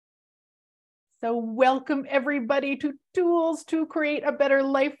So welcome everybody to Tools to Create a Better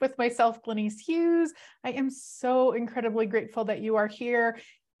Life with myself, Glenise Hughes. I am so incredibly grateful that you are here.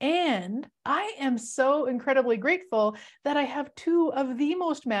 And I am so incredibly grateful that I have two of the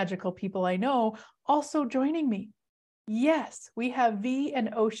most magical people I know also joining me. Yes, we have V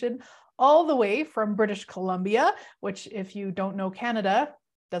and Ocean all the way from British Columbia, which if you don't know Canada,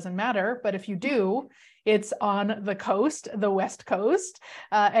 doesn't matter, but if you do, it's on the coast, the West Coast,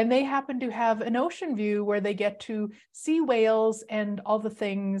 and they happen to have an ocean view where they get to see whales and all the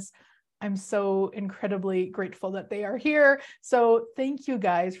things. I'm so incredibly grateful that they are here. So thank you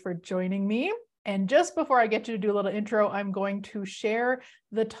guys for joining me. And just before I get you to do a little intro, I'm going to share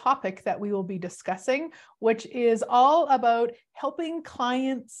the topic that we will be discussing, which is all about helping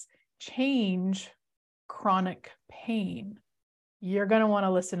clients change chronic pain. You're going to want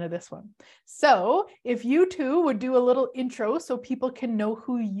to listen to this one. So if you two would do a little intro so people can know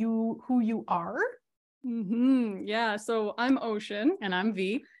who you are. Yeah, so I'm Ocean. And I'm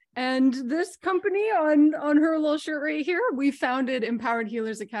V. And this company on her little shirt right here, we founded Empowered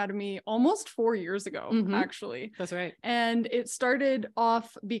Healers Academy almost 4 years ago, actually. That's right. And it started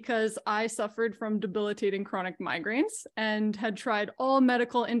off because I suffered from debilitating chronic migraines and had tried all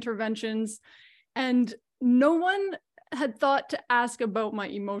medical interventions, and no one had thought to ask about my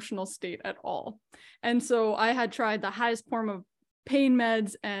emotional state at all. And so I had tried the highest form of pain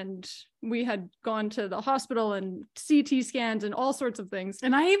meds, and we had gone to the hospital and CT scans and all sorts of things.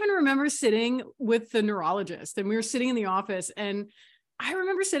 And I even remember sitting with the neurologist, and we were sitting in the office, and I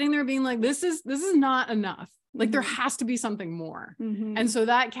remember sitting there being like, this is not enough. Like there has to be something more. And so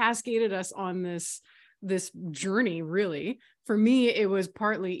that cascaded us on this journey. Really, for me, it was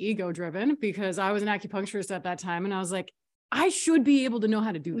partly ego driven because I was an acupuncturist at that time, and I was like, I should be able to know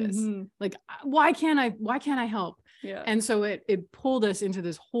how to do this. Like, why can't I help? Yeah. And so it pulled us into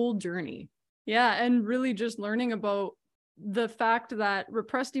this whole journey. Yeah. And really just learning about the fact that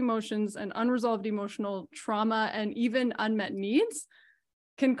repressed emotions and unresolved emotional trauma and even unmet needs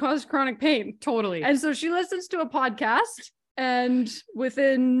can cause chronic pain. Totally. And so she listens to a podcast, and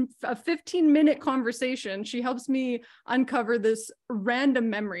within a 15-minute conversation, she helps me uncover this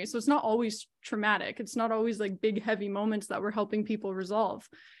random memory. So it's not always traumatic. It's not always like big, heavy moments that we're helping people resolve.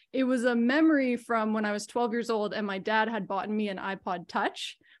 It was a memory from when I was 12 years old, and my dad had bought me an iPod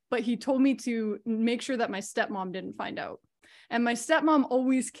Touch, but he told me to make sure that my stepmom didn't find out. And my stepmom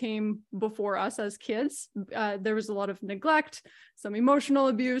always came before us as kids. There was a lot of neglect, some emotional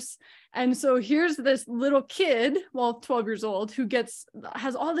abuse. And so here's this little kid, 12 years old, who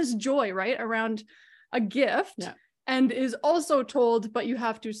has all this joy, right, around a gift, and is also told, but you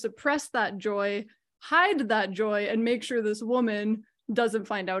have to suppress that joy, hide that joy, and make sure this woman doesn't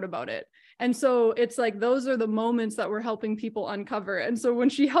find out about it. And so it's like, those are the moments that we're helping people uncover. And so when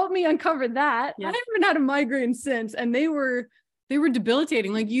she helped me uncover that, I haven't had a migraine since. And they were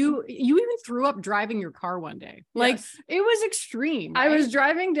debilitating. Like you even threw up driving your car one day. Like it was extreme. Right? I was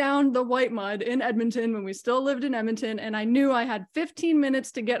driving down the White Mud in Edmonton when we still lived in Edmonton, and I knew I had 15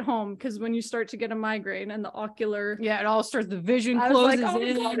 minutes to get home, because when you start to get a migraine and the ocular, it all starts, the vision closes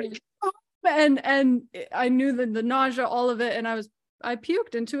in. And I knew the nausea, all of it, and I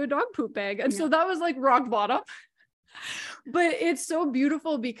puked into a dog poop bag. And so that was like rock bottom. But it's so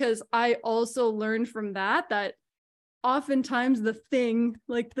beautiful because I also learned from that oftentimes the thing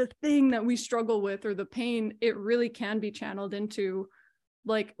that we struggle with, or the pain, it really can be channeled into,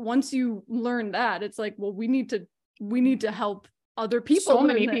 like, once you learn that, it's like, well, we need to help other people. So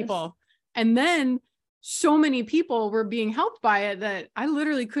many people. And then so many people were being helped by it that I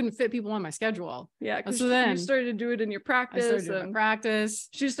literally couldn't fit people on my schedule. Yeah. Because you started to do it in your practice. I started doing my practice.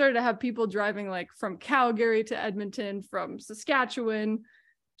 She started to have people driving like from Calgary to Edmonton, from Saskatchewan,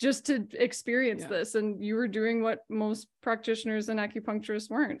 just to experience this. And you were doing what most practitioners and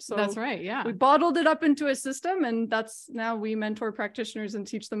acupuncturists weren't. So that's right. Yeah. We bottled it up into a system, and now we mentor practitioners and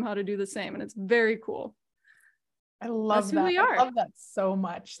teach them how to do the same. And it's very cool. I love that. I love that so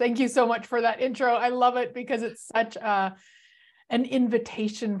much. Thank you so much for that intro. I love it because it's such an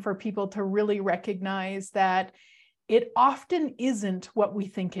invitation for people to really recognize that it often isn't what we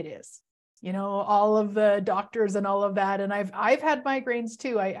think it is. You know, all of the doctors and all of that. And I've had migraines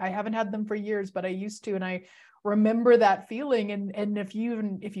too. I haven't had them for years, but I used to, and I remember that feeling. And if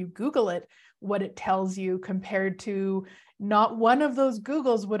you Google it, what it tells you compared to, not one of those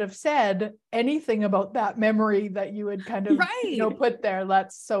Googles would have said anything about that memory that you had kind of put there.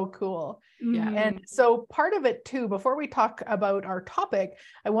 That's so cool. Yeah. And so part of it too, before we talk about our topic,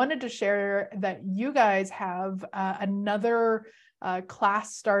 I wanted to share that you guys have another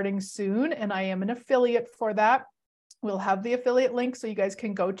class starting soon, and I am an affiliate for that. We'll have the affiliate link so you guys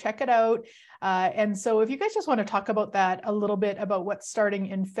can go check it out. And so if you guys just want to talk about that a little bit, about what's starting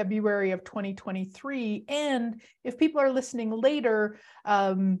in February of 2023, and if people are listening later,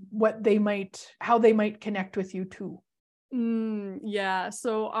 how they might connect with you too. Yeah.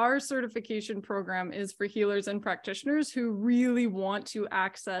 So our certification program is for healers and practitioners who really want to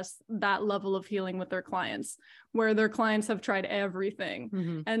access that level of healing with their clients, where their clients have tried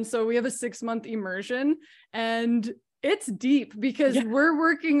everything. And so we have a 6-month immersion, and it's deep because we're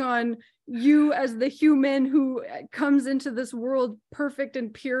working on you as the human who comes into this world perfect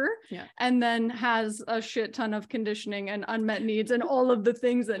and pure, and then has a shit ton of conditioning and unmet needs and all of the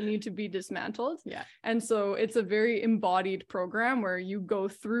things that need to be dismantled. And so it's a very embodied program where you go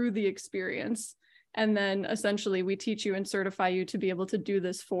through the experience, and then essentially we teach you and certify you to be able to do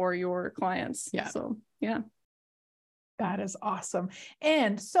this for your clients. So that is awesome.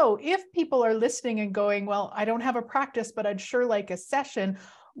 And so if people are listening and going, well, I don't have a practice, but I'd sure like a session,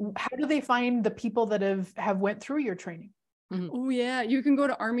 how do they find the people that have went through your training? Oh yeah, you can go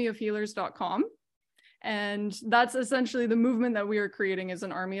to armyofhealers.com. And that's essentially the movement that we are creating, is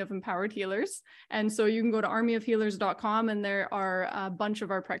an army of empowered healers. And so you can go to armyofhealers.com, and there are a bunch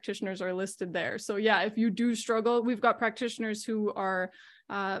of our practitioners are listed there. So yeah, if you do struggle, we've got practitioners who are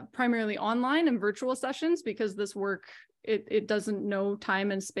primarily online and virtual sessions, because this work, it doesn't know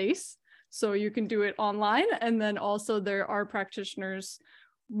time and space. So you can do it online. And then also there are practitioners.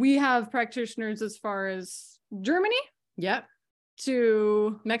 We have practitioners as far as Germany.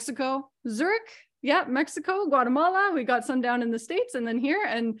 To Mexico, Zurich. Mexico, Guatemala. We got some down in the States and then here.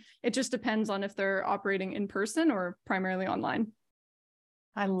 And it just depends on if they're operating in person or primarily online.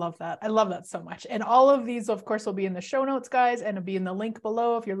 I love that. I love that so much. And all of these, of course, will be in the show notes, guys, and it'll be in the link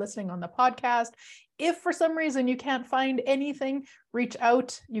below if you're listening on the podcast. If for some reason you can't find anything, reach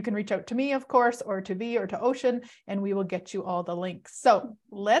out. You can reach out to me, of course, or to V or to Ocean, and we will get you all the links. So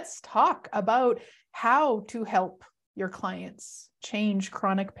let's talk about how to help your clients change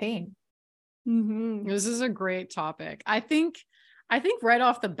chronic pain. This is a great topic. I think right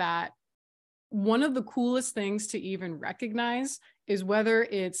off the bat, one of the coolest things to even recognize is whether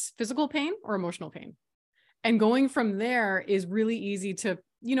it's physical pain or emotional pain. And going from there is really easy to,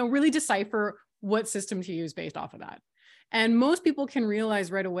 really decipher what system to use based off of that. And most people can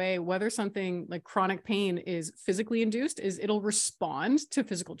realize right away whether something like chronic pain is physically induced, is it'll respond to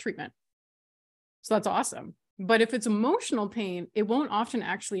physical treatment. So that's awesome. But if it's emotional pain, it won't often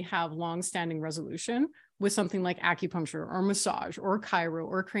actually have long-standing resolution with something like acupuncture or massage or chiro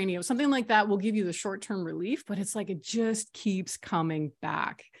or cranio. Something like that will give you the short-term relief, but it's like it just keeps coming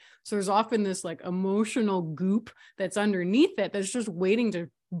back. So there's often this like emotional goop that's underneath it that's just waiting to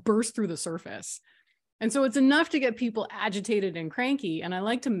burst through the surface. And so it's enough to get people agitated and cranky. And I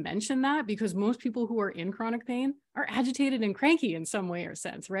like to mention that because most people who are in chronic pain are agitated and cranky in some way or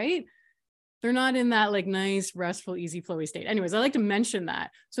sense, right? They're not in that like nice, restful, easy, flowy state. Anyways, I like to mention that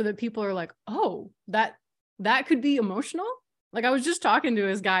so that people are like, oh, that could be emotional. Like I was just talking to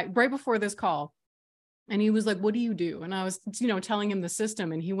this guy right before this call, and he was like, what do you do? And I was, telling him the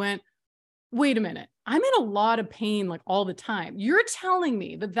system, and he went, wait a minute, I'm in a lot of pain like all the time. You're telling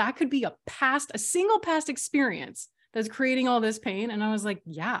me that could be a single past experience that's creating all this pain? And I was like,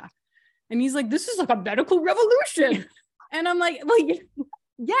 yeah. And he's like, this is like a medical revolution. And I'm like,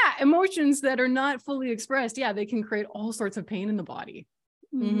 yeah, emotions that are not fully expressed, they can create all sorts of pain in the body.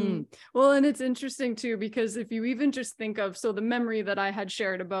 Well, and it's interesting too, because if you even just think of, so the memory that I had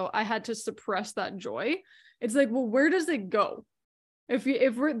shared about, I had to suppress that joy. It's like, well, where does it go? If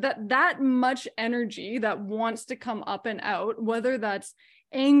we're that much energy that wants to come up and out, whether that's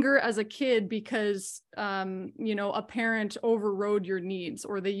anger as a kid because, a parent overrode your needs,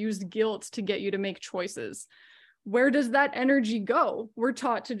 or they used guilt to get you to make choices. Where does that energy go? We're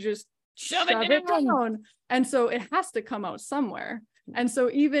taught to just shove it down. And so it has to come out somewhere. And so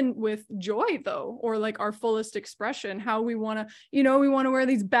even with joy though, or like our fullest expression, how we want to, we want to wear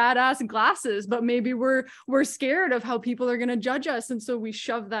these badass glasses, but maybe we're scared of how people are going to judge us. And so we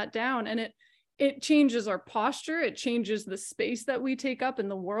shove that down, and it changes our posture. It changes the space that we take up in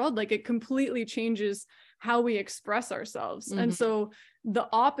the world. Like it completely changes how we express ourselves. And so the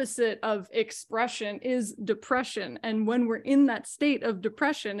opposite of expression is depression. And when we're in that state of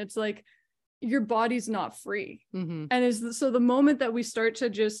depression, it's like your body's not free. And so the moment that we start to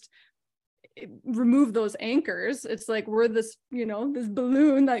just remove those anchors, it's like we're this, this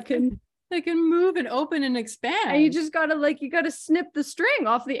balloon that can move and open and expand. And you just gotta snip the string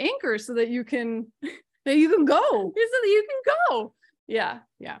off the anchor so that you can go. So that you can go. Yeah.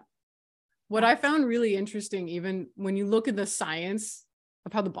 What I found really interesting, even when you look at the science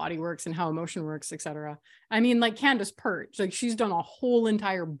of how the body works and how emotion works, etc. I mean, like Candace Pert, like she's done a whole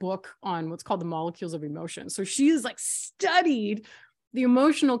entire book on what's called the molecules of emotion. So she's like studied the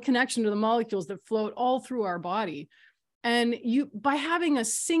emotional connection to the molecules that float all through our body. And by having a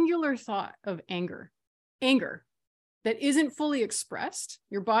singular thought of anger that isn't fully expressed,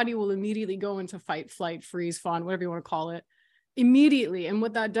 your body will immediately go into fight, flight, freeze, fawn, whatever you want to call it, immediately. And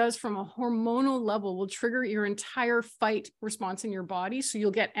what that does from a hormonal level will trigger your entire fight response in your body. So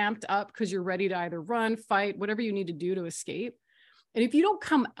you'll get amped up because you're ready to either run, fight, whatever you need to do to escape. And if you don't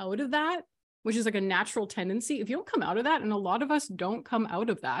come out of that, which is like a natural tendency, if you don't come out of that, and a lot of us don't come out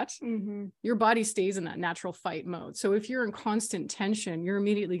of that, your body stays in that natural fight mode. So if you're in constant tension, you're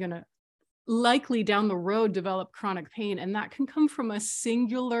immediately going to likely down the road develop chronic pain. And that can come from a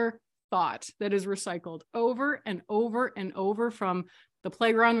singular thought that is recycled over and over and over from the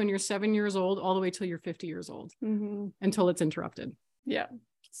playground when you're 7 years old all the way till you're 50 years old until it's interrupted. Yeah.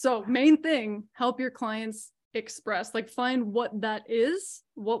 So main thing, help your clients express, like find what that is.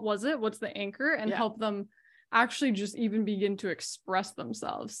 What was it? What's the anchor? And help them actually just even begin to express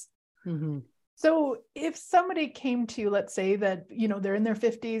themselves. So if somebody came to you, let's say that, you know, they're in their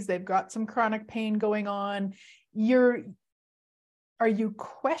 50s, they've got some chronic pain going on, are you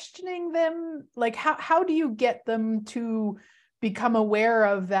questioning them? Like, how do you get them to become aware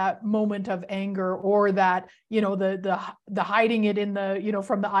of that moment of anger, or that, you know, the hiding it in the, you know,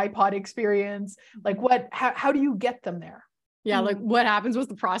 from the iPod experience? Like how do you get them there? Yeah. Like what happens? What's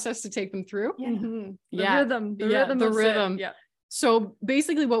the process to take them through? The rhythm. Yeah. So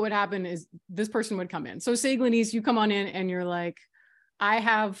basically what would happen is this person would come in. So say, Glenyce, you come on in and you're like, I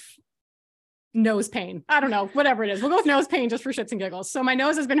have nose pain. I don't know, whatever it is. We'll go with nose pain just for shits and giggles. So my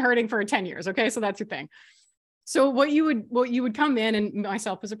nose has been hurting for 10 years. Okay. So that's your thing. So what you would come in, and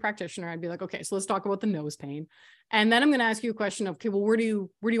myself as a practitioner, I'd be like, okay, so let's talk about the nose pain. And then I'm going to ask you a question of, okay, well, where do you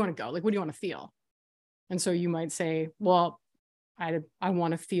want to go? Like, what do you want to feel? And so you might say, well, I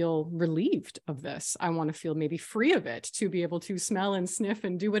want to feel relieved of this. I want to feel maybe free of it, to be able to smell and sniff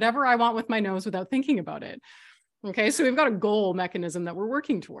and do whatever I want with my nose without thinking about it. Okay. So we've got a goal mechanism that we're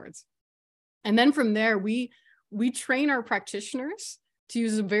working towards. And then from there, we train our practitioners to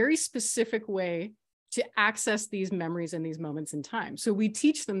use a very specific way to access these memories and these moments in time. So we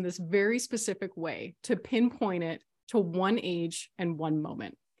teach them this very specific way to pinpoint it to one age and one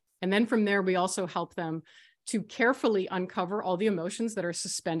moment. And then from there, we also help them to carefully uncover all the emotions that are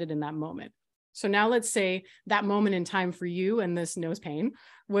suspended in that moment. So now let's say that moment in time for you and this nose pain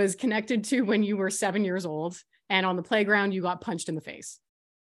was connected to when you were 7 years old and on the playground, you got punched in the face.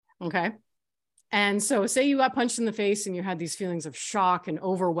 Okay. And so say you got punched in the face and you had these feelings of shock and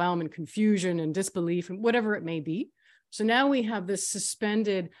overwhelm and confusion and disbelief and whatever it may be. So now we have this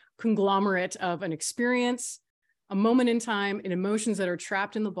suspended conglomerate of an experience, a moment in time, and emotions that are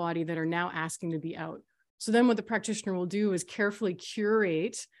trapped in the body that are now asking to be out. So then what the practitioner will do is carefully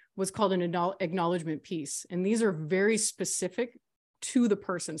curate what's called an acknowledgement piece. And these are very specific to the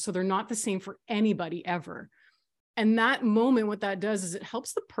person. So they're not the same for anybody ever. And that moment, what that does is it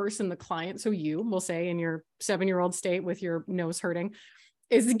helps the person, the client. So you will say in your 7-year-old state with your nose hurting,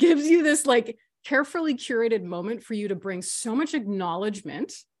 is it gives you this like carefully curated moment for you to bring so much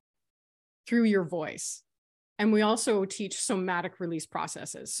acknowledgement through your voice. And we also teach somatic release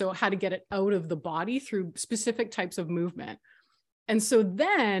processes. So how to get it out of the body through specific types of movement. And so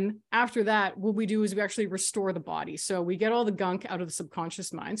then after that, what we do is we actually restore the body. So we get all the gunk out of the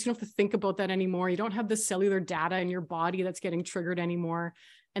subconscious mind. So you don't have to think about that anymore. You don't have the cellular data in your body that's getting triggered anymore.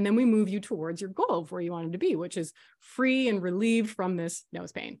 And then we move you towards your goal of where you wanted to be, which is free and relieved from this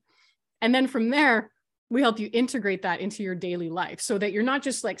nose pain. And then from there, we help you integrate that into your daily life so that you're not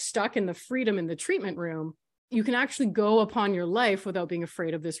just like stuck in the freedom in the treatment room. You can actually go upon your life without being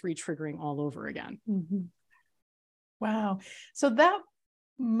afraid of this re-triggering all over again. Mm-hmm. Wow. So that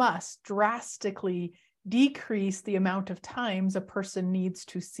must drastically decrease the amount of times a person needs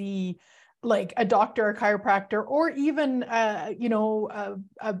to see like a doctor, a chiropractor, or even, a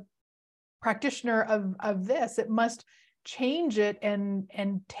practitioner of this. It must change it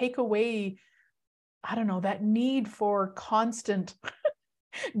and take away, I don't know, that need for constant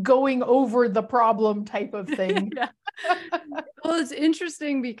going over the problem type of thing. Yeah. Well, it's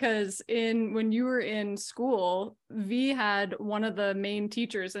interesting because when you were in school, V had one of the main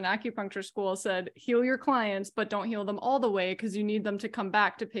teachers in acupuncture school said, heal your clients, but don't heal them all the way because you need them to come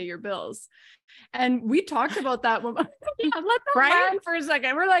back to pay your bills. And we talked about that. Let them land for a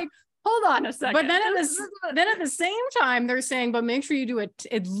second. We're like, hold on a second. But then at the same time, they're saying, but make sure you do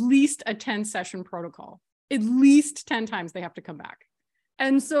at least a 10 session protocol. At least 10 times they have to come back.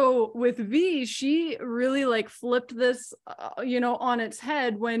 And so with V, she really like flipped this, on its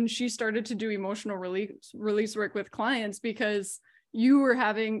head when she started to do emotional release work with clients, because you were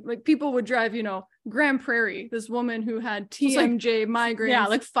having like, people would drive, Grand Prairie, this woman who had TMJ migraines. Yeah,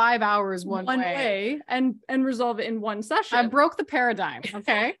 like 5 hours one way and resolve it in one session. I broke the paradigm.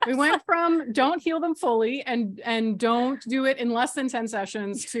 Okay. We went from don't heal them fully and don't do it in less than 10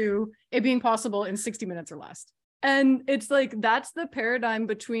 sessions to it being possible in 60 minutes or less. And it's like, that's the paradigm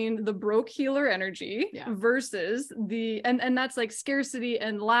between the broke healer energy versus and that's like scarcity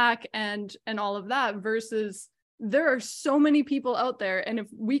and lack and all of that, versus there are so many people out there. And if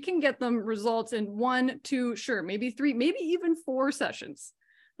we can get them results in 1, 2, sure, maybe 3, maybe even 4 sessions,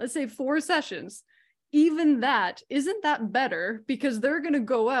 let's say 4 sessions, even that, isn't that better? Because they're going to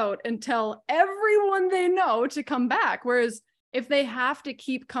go out and tell everyone they know to come back. Whereas if they have to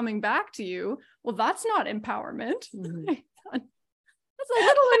keep coming back to you, well, that's not empowerment. Mm-hmm. That's a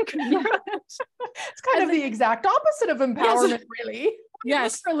little incongruent. It's kind of the exact opposite of empowerment, really.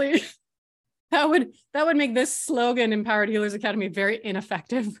 Yes, Really. that would make this slogan, Empowered Healers Academy, very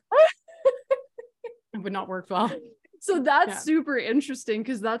ineffective. It would not work well. So that's super interesting,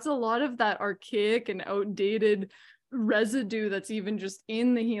 because that's a lot of that archaic and outdated residue that's even just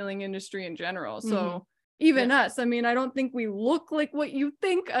in the healing industry in general. So even us, I mean, I don't think we look like what you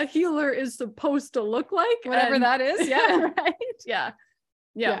think a healer is supposed to look like. Whatever that is. Yeah. Right.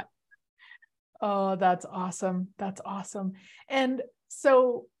 Yeah. Oh, that's awesome. That's awesome. And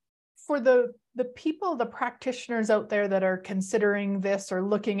so for the people, the practitioners out there that are considering this or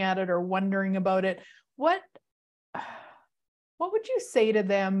looking at it or wondering about it, what would you say to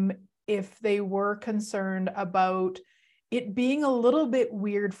them if they were concerned about it being a little bit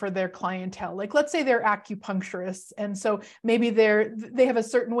weird for their clientele? Like, let's say they're acupuncturists, and so maybe they have a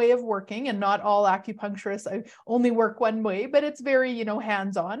certain way of working, and not all acupuncturists only work one way, but it's very,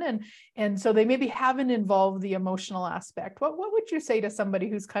 hands-on, and so they maybe haven't involved the emotional aspect. What would you say to somebody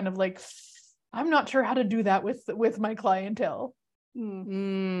who's kind of like, I'm not sure how to do that with my clientele?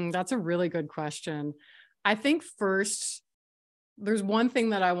 That's a really good question. I think first, there's one thing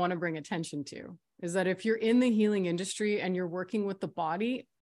that I want to bring attention to, is that if you're in the healing industry and you're working with the body,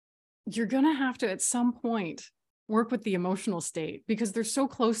 you're going to have to, at some point, work with the emotional state, because they're so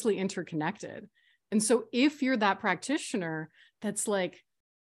closely interconnected. And so if you're that practitioner that's like,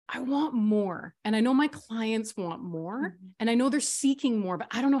 I want more, and I know my clients want more, and I know they're seeking more, but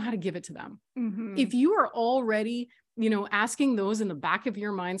I don't know how to give it to them. If you are already asking those in the back of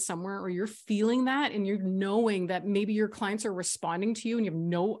your mind somewhere, or you're feeling that and you're knowing that maybe your clients are responding to you, and you have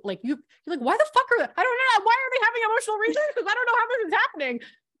you're like, why the fuck I don't know, why are they having emotional reasons? Because I don't know how this is happening.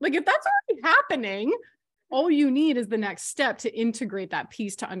 Like, if that's already happening, all you need is the next step to integrate that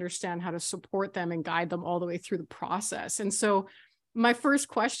piece, to understand how to support them and guide them all the way through the process. And so my first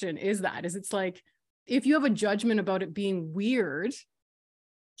question is it's like, if you have a judgment about it being weird,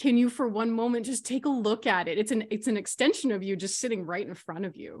 can you for one moment just take a look at it? It's an extension of you just sitting right in front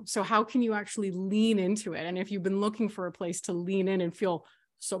of you. So how can you actually lean into it? And if you've been looking for a place to lean in and feel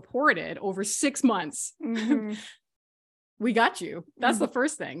supported over 6 months, we got you. That's the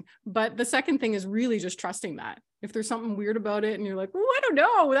first thing. But the second thing is really just trusting that. If there's something weird about it and you're like, well, I don't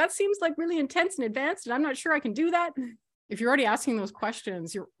know, that seems like really intense and advanced, and I'm not sure I can do that. If you're already asking those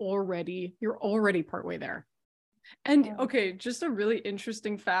questions, you're already partway there. And okay, just a really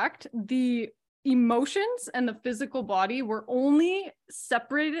interesting fact, the emotions and the physical body were only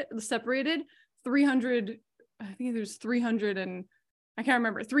separated 300, I think there's 300 and I can't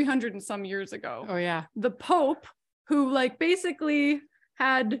remember, 300 and some years ago. Oh yeah. The Pope, who like basically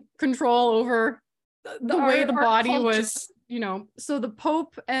had control over the way the body culture was, So the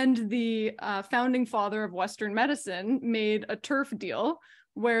Pope and the founding father of Western medicine made a turf deal,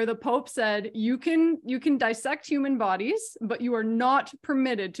 where the Pope said, you can dissect human bodies, but you are not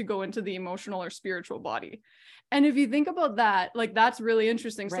permitted to go into the emotional or spiritual body. And if you think about that, like, that's really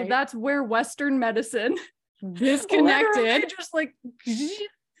interesting. Right. So that's where Western medicine disconnected, just like,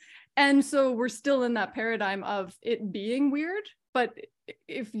 and so we're still in that paradigm of it being weird. But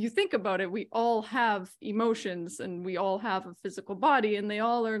if you think about it, we all have emotions and we all have a physical body, and they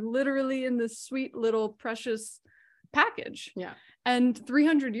all are literally in this sweet little precious package. Yeah. And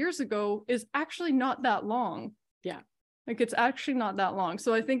 300 years ago is actually not that long. Yeah. Like, it's actually not that long.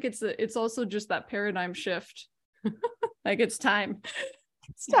 So I think it's also just that paradigm shift. Like, it's time.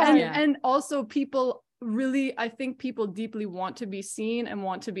 It's time. And also I think people deeply want to be seen and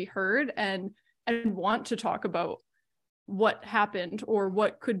want to be heard and want to talk about what happened or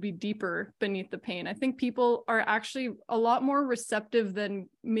what could be deeper beneath the pain. I think people are actually a lot more receptive than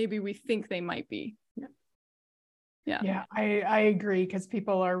maybe we think they might be. Yeah, I agree, because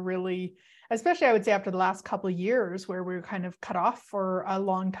people are really, especially I would say after the last couple of years where we were kind of cut off for a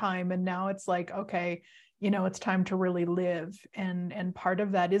long time, and now it's like, okay, it's time to really live, and part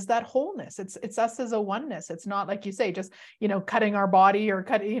of that is that wholeness. It's us as a oneness. It's not like you say, just cutting our body or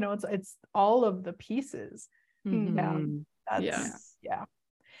cutting, it's all of the pieces. Yeah.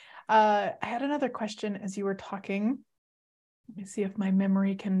 I had another question as you were talking. Let me see if my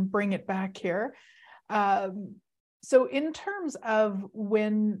memory can bring it back here. So in terms of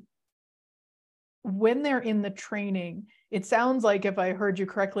when they're in the training, it sounds like, if I heard you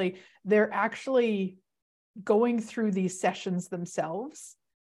correctly, they're actually going through these sessions themselves.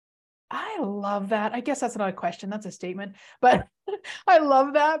 I love that. I guess that's not a question, that's a statement, but I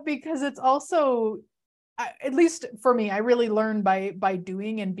love that, because it's also, at least for me, I really learned by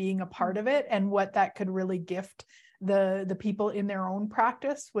doing and being a part of it, and what that could really gift the people in their own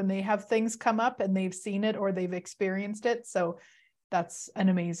practice when they have things come up and they've seen it or they've experienced it. So that's an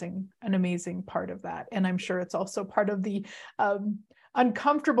amazing part of that. And I'm sure it's also part of the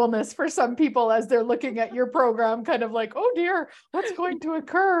uncomfortableness for some people as they're looking at your program, kind of like, oh dear, what's going to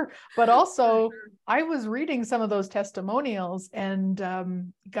occur? But also, I was reading some of those testimonials,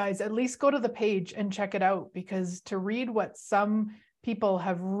 and guys, at least go to the page and check it out, because to read what some people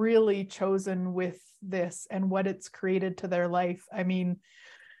have really chosen with this and what it's created to their life, I mean,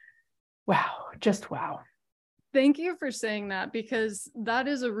 wow, just wow. Thank you for saying that, because that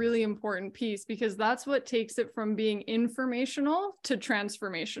is a really important piece, because that's what takes it from being informational to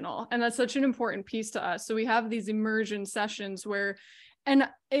transformational. And that's such an important piece to us. So we have these immersion sessions where, and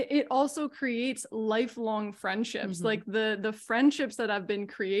it also creates lifelong friendships, like the friendships that have been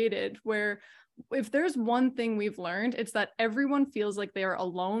created, where if there's one thing we've learned, it's that everyone feels like they are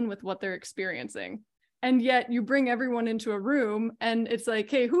alone with what they're experiencing. And yet you bring everyone into a room and it's like,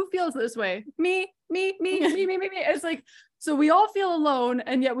 hey, who feels this way? Me. It's like, so we all feel alone,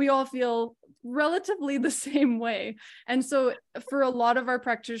 and yet we all feel relatively the same way. And so for a lot of our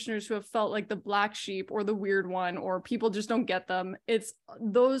practitioners who have felt like the black sheep or the weird one, or people just don't get them,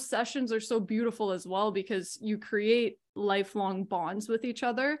 those sessions are so beautiful as well, because you create lifelong bonds with each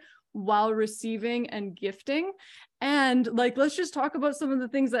other while receiving and gifting. And like, let's just talk about some of the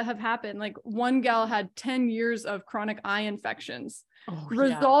things that have happened. Like, one gal had 10 years of chronic eye infections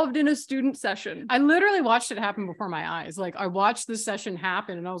resolved in a student session. I literally watched it happen before my eyes. Like, I watched the session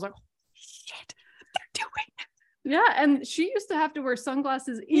happen and I was like, shit, they're doing it. Yeah, and she used to have to wear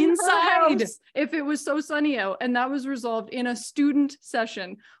sunglasses inside if it was so sunny out, and that was resolved in a student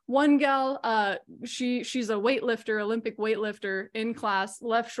session. One gal, she's a weightlifter, Olympic weightlifter, in class,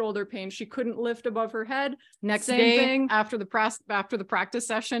 left shoulder pain. She couldn't lift above her head. Next day, after the practice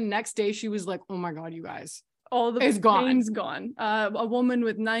session, next day she was like, "Oh my god, you guys." All the pain's gone. A woman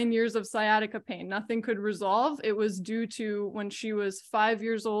with 9 years of sciatica pain, nothing could resolve. It was due to when she was 5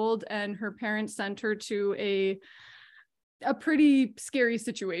 years old and her parents sent her to a pretty scary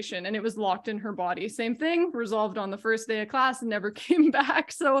situation, and it was locked in her body. Same thing, resolved on the first day of class and never came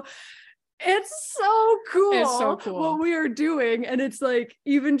back. So it's so cool. It's so cool what we are doing. And it's like,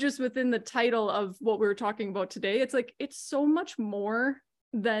 even just within the title of what we were talking about today, it's like, it's so much more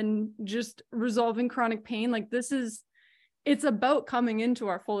than just resolving chronic pain. Like, it's about coming into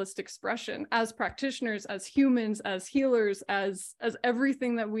our fullest expression as practitioners, as humans, as healers, as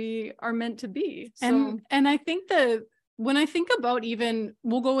everything that we are meant to be. And I think that when I think about, even,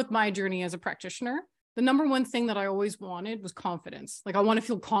 we'll go with my journey as a practitioner, the number one thing that I always wanted was confidence. Like, I want to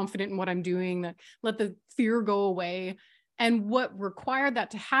feel confident in what I'm doing, that let the fear go away. And what required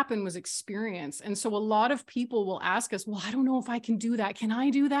that to happen was experience. And so a lot of people will ask us, well, I don't know if I can do that. Can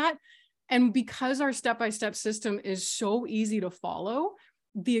I do that? And because our step-by-step system is so easy to follow,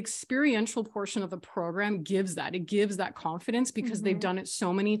 the experiential portion of the program gives that. It gives that confidence, because they've done it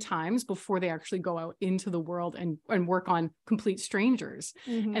so many times before they actually go out into the world and work on complete strangers.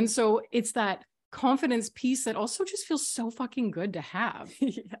 And so it's that confidence piece that also just feels so fucking good to have,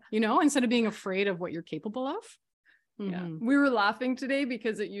 instead of being afraid of what you're capable of. Yeah, we were laughing today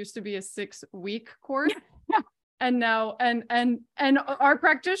because it used to be a 6-week course. And now, and our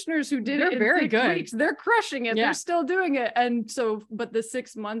practitioners who did it in very 6 good. weeks, they're crushing it. They're still doing it. And so, but the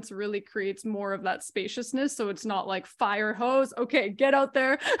 6 months really creates more of that spaciousness. So it's not like fire hose. Okay, get out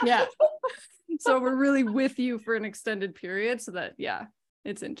there. Yeah. So we're really with you for an extended period, so that,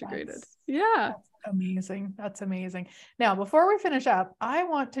 it's integrated. That's amazing. That's amazing. Now, before we finish up, I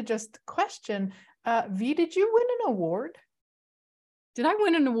want to just question, V, did you win an award? Did I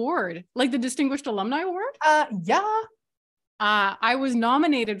win an award? Like the Distinguished Alumni Award? Yeah. I was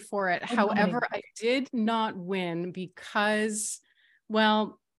nominated for it. However, I did not win because,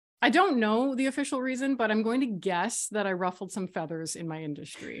 well, I don't know the official reason, but I'm going to guess that I ruffled some feathers in my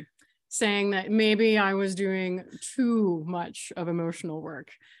industry, saying that maybe I was doing too much of emotional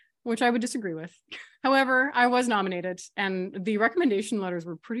work, which I would disagree with. However, I was nominated, and the recommendation letters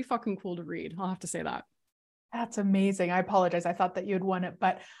were pretty fucking cool to read. I'll have to say that. That's amazing. I apologize. I thought that you had won it,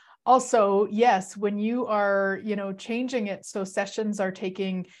 but also, yes, when you are, changing it so sessions are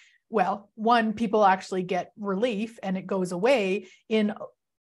taking, well, one, people actually get relief and it goes away in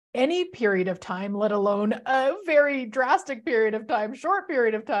any period of time, let alone a very drastic period of time, short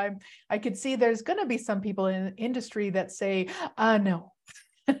period of time. I could see there's going to be some people in the industry that say, no.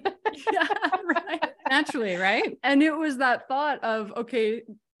 Yeah, right. Naturally, right? And it was that thought of, okay,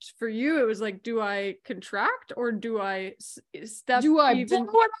 for you, it was like, do I contract or do I step? Do I even?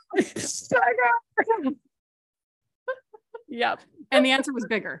 Yep. And the answer was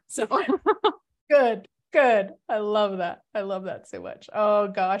bigger. So Good. Good. I love that. I love that so much. Oh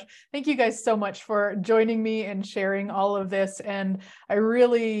gosh. Thank you guys so much for joining me and sharing all of this. And I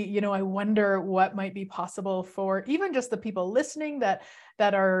really, I wonder what might be possible for even just the people listening that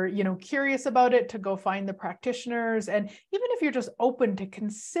are, curious about it, to go find the practitioners. And even if you're just open to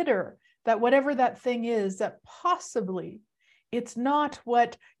consider that whatever that thing is, that possibly it's not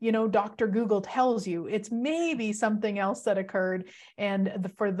what, Dr. Google tells you. It's maybe something else that occurred.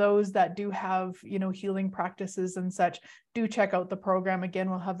 And for those that do have, healing practices and such, do check out the program. Again,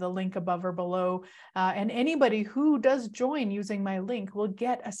 we'll have the link above or below. And anybody who does join using my link will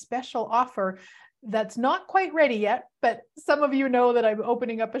get a special offer that's not quite ready yet, but some of you know that I'm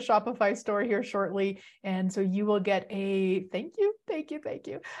opening up a Shopify store here shortly. And so you will get a thank you, a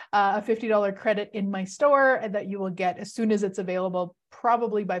 $50 credit in my store, and that you will get as soon as it's available,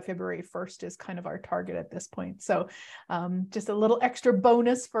 probably by February 1st is kind of our target at this point. So just a little extra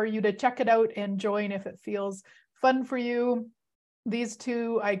bonus for you to check it out and join if it feels fun for you. These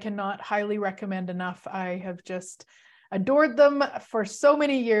two, I cannot highly recommend enough. I have just adored them for so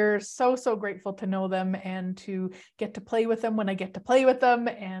many years. So grateful to know them and to get to play with them when I get to play with them.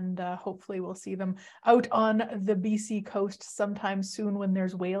 And hopefully we'll see them out on the BC coast sometime soon when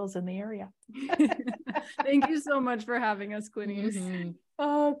there's whales in the area. Thank you so much for having us, Glenyce. Mm-hmm.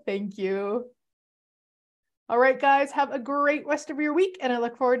 Oh, thank you. All right, guys, have a great rest of your week. And I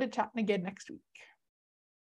look forward to chatting again next week.